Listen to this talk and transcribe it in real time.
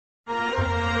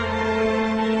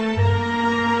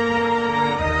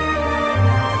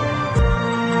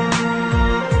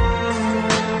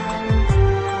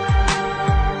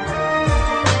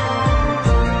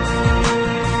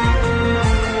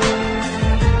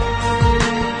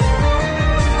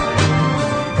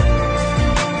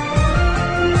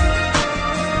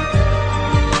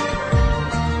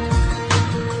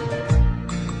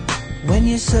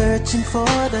searching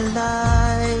for the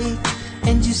light,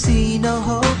 and you see no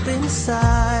hope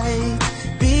inside,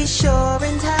 be sure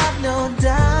and have no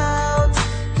doubt,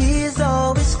 He is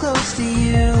always close to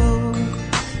you.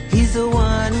 He's the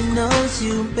one who knows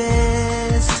you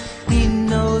best. He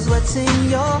knows what's in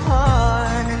your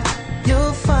heart.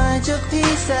 You'll find your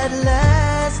peace at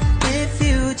last if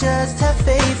you just have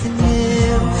faith in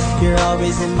Him. You're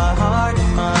always in my heart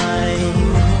and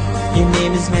mind. Your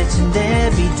name is mentioned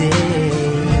every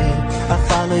day. I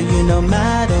follow you no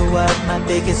matter what. My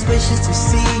biggest wish is to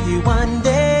see you one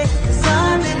day. 'Cause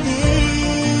I believe,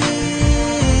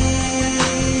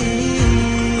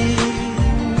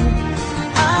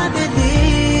 I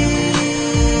believe,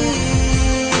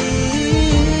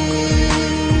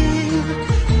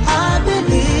 I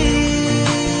believe.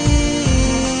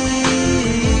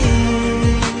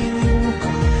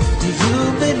 Do you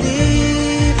believe?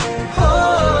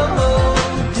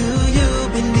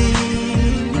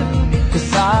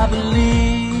 I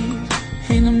believe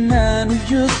in a man who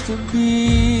used to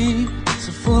be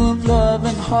so full of love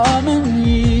and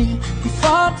harmony. He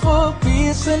fought for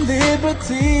peace and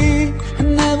liberty, and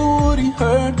never would he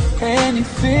hurt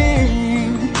anything.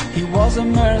 He was a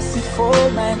mercy for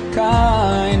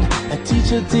mankind, a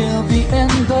teacher till the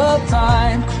end of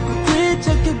time. No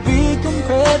preacher could be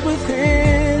compared with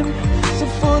him, so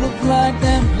full of light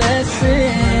and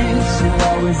blessings. You're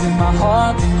always in my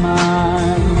heart and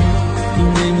mind.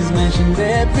 Your name is mentioned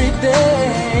every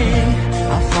day.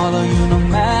 I